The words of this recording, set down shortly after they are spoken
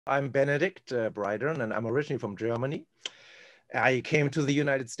I'm Benedikt Brydern, and I'm originally from Germany. I came to the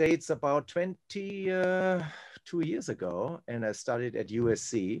United States about 22 years ago, and I studied at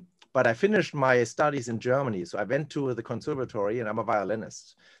USC. But I finished my studies in Germany. So I went to the conservatory, and I'm a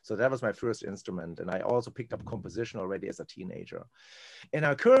violinist. So that was my first instrument. And I also picked up composition already as a teenager. And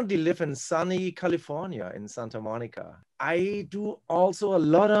I currently live in sunny California in Santa Monica. I do also a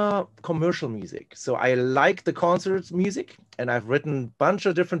lot of commercial music. So I like the concert music, and I've written a bunch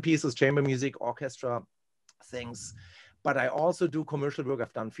of different pieces, chamber music, orchestra things. But I also do commercial work.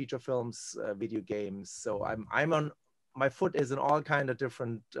 I've done feature films, video games. So I'm on my foot is in all kind of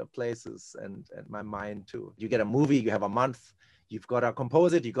different places, and my mind too. You get a movie, you have a month, you've got to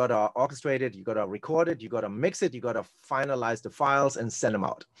compose it, you got to orchestrate it, you got to record it, you got to mix it, you got to finalize the files and send them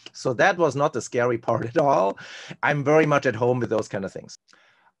out. So that was not the scary part at all. I'm very much at home with those kind of things.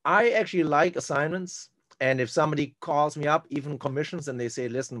 I actually like assignments. And if somebody calls me up, even commissions, and they say,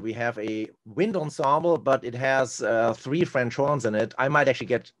 listen, we have a wind ensemble, but it has three French horns in it, I might actually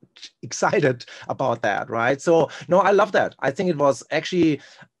get excited about that, right? So, no, I love that. I think it was actually,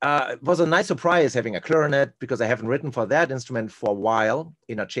 it was a nice surprise having a clarinet because I haven't written for that instrument for a while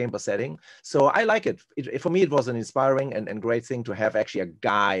in a chamber setting. So I like it. For me, it was an inspiring and great thing to have actually a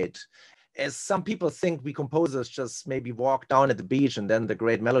guide. As some people think we composers just maybe walk down at the beach and then the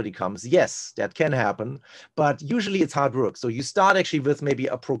great melody comes. Yes, that can happen, but usually it's hard work. So you start actually with maybe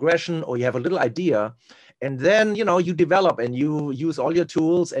a progression, or you have a little idea, and then you develop and you use all your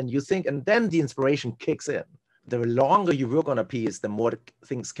tools and you think, and then the inspiration kicks in. The longer you work on a piece, the more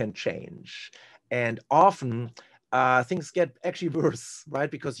things can change. And often things get actually worse,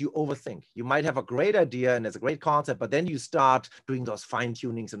 right? Because you overthink. You might have a great idea and it's a great concept, but then you start doing those fine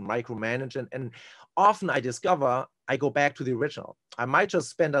tunings and micromanagement. And often I discover I go back to the original. I might just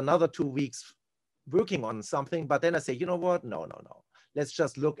spend another 2 weeks working on something, but then I say, you know what? No, no, no. Let's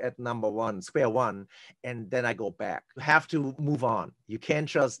just look at number one, square one, and then I go back. You have to move on. You can't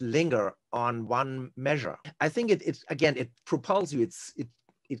just linger on one measure. I think it propels you. It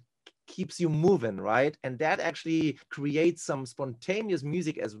keeps you moving, right? And that actually creates some spontaneous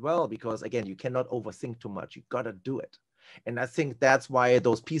music as well, because again, you cannot overthink too much. You got to do it. And I think that's why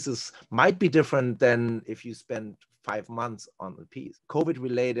those pieces might be different than if you spend 5 months on the piece. COVID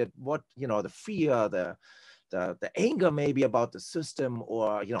related, the fear, the anger maybe about the system,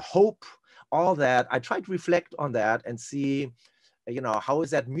 or hope, all that. I try to reflect on that and see, how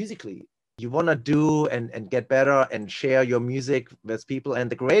is that musically? You want to do and get better and share your music with people. And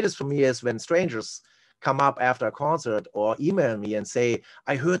the greatest for me is when strangers come up after a concert or email me and say,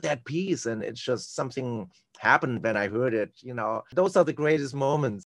 I heard that piece and it's just something happened when I heard it. Those are the greatest moments.